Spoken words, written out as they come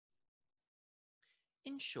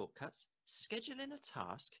In shortcuts, scheduling a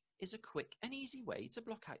task is a quick and easy way to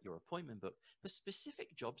block out your appointment book for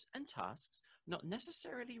specific jobs and tasks not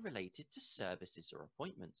necessarily related to services or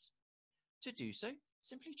appointments. To do so,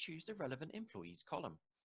 simply choose the relevant employees column.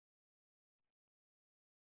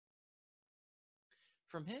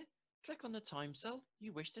 From here, click on the time cell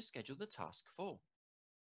you wish to schedule the task for.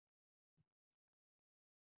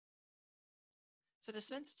 To the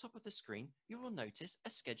center top of the screen, you will notice a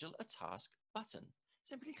Schedule a Task button.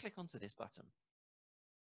 Simply click onto this button.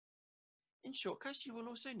 In Shortcuts, you will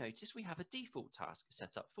also notice we have a default task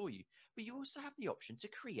set up for you, but you also have the option to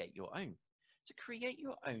create your own. To create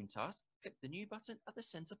your own task, click the New button at the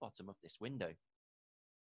center bottom of this window.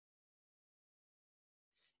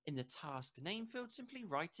 In the Task Name field, simply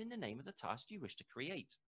write in the name of the task you wish to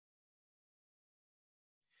create.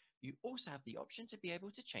 You also have the option to be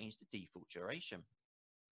able to change the default duration.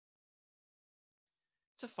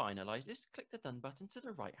 To finalize this, click the Done button to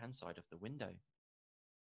the right-hand side of the window.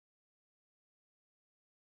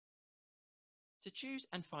 To choose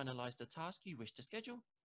and finalize the task you wish to schedule,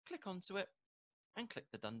 click onto it and click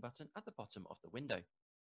the Done button at the bottom of the window.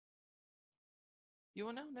 You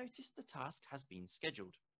will now notice the task has been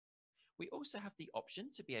scheduled. We also have the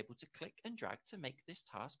option to be able to click and drag to make this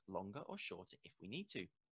task longer or shorter if we need to.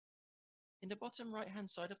 In the bottom right-hand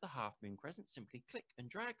side of the half moon crescent, simply click and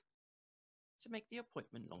drag to make the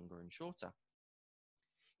appointment longer and shorter.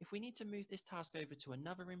 If we need to move this task over to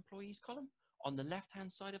another employees column, on the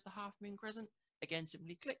left-hand side of the half moon crescent, again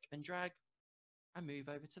simply click and drag and move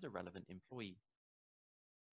over to the relevant employee.